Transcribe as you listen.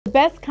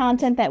Best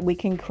content that we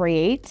can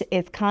create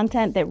is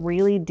content that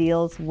really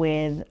deals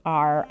with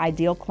our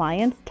ideal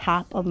client's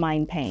top of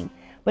mind pain.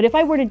 But if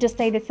I were to just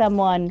say to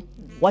someone,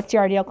 what's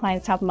your ideal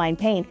client's top of mind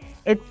pain?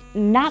 It's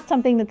not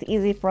something that's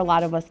easy for a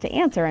lot of us to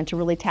answer and to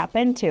really tap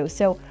into.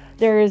 So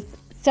there's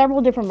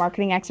several different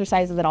marketing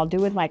exercises that I'll do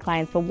with my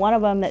clients, but one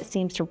of them that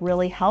seems to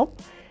really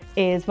help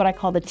is what I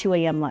call the 2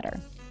 a.m. letter.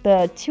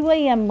 The 2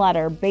 a.m.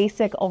 letter,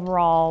 basic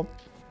overall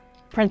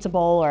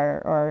principle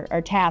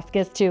or task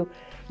is to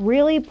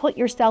really put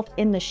yourself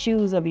in the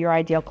shoes of your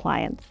ideal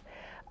clients.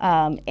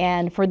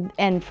 And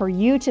for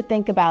you to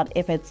think about,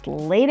 if it's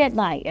late at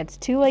night, it's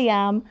 2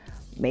 a.m.,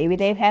 maybe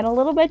they've had a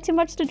little bit too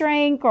much to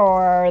drink,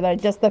 or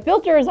the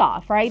filter is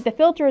off, right? The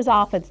filter is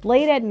off, it's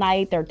late at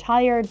night, they're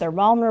tired, they're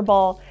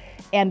vulnerable,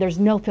 and there's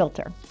no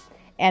filter.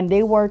 And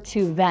they were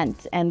to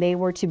vent, and they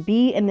were to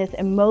be in this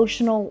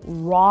emotional,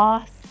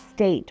 raw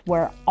state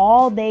where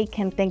all they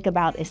can think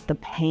about is the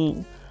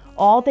pain.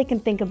 All they can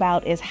think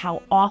about is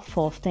how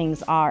awful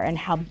things are and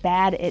how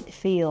bad it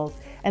feels.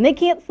 And they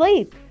can't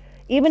sleep.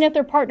 Even if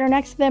their partner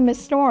next to them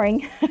is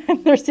snoring,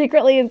 they're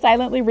secretly and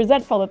silently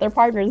resentful that their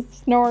partner is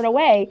snoring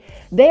away.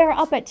 They are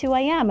up at 2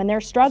 a.m. and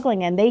they're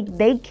struggling, and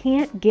they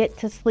can't get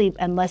to sleep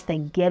unless they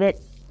get it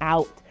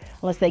out,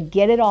 unless they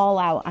get it all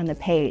out on the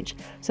page.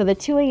 So the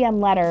 2 a.m.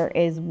 letter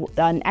is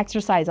an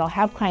exercise I'll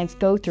have clients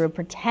go through,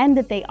 pretend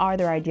that they are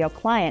their ideal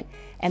client,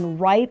 and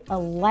write a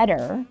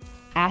letter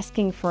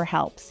asking for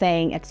help,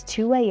 saying it's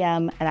 2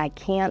 a.m. and I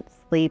can't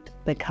sleep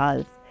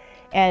because.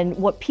 And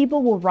what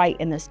people will write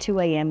in this 2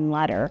 a.m.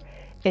 letter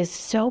is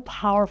so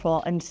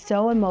powerful and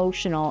so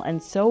emotional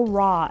and so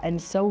raw and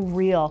so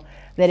real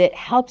that it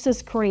helps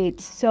us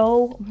create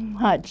so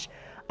much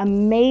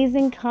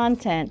amazing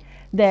content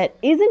that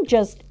isn't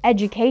just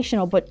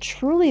educational, but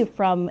truly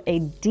from a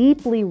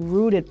deeply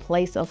rooted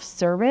place of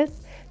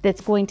service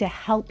that's going to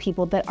help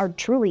people that are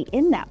truly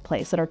in that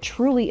place, that are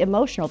truly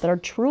emotional, that are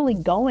truly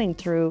going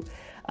through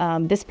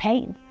this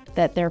pain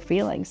that they're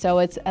feeling. So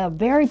it's a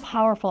very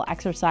powerful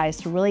exercise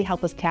to really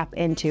help us tap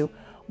into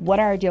what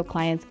our ideal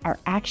clients are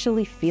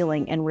actually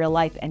feeling in real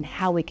life and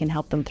how we can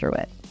help them through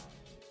it.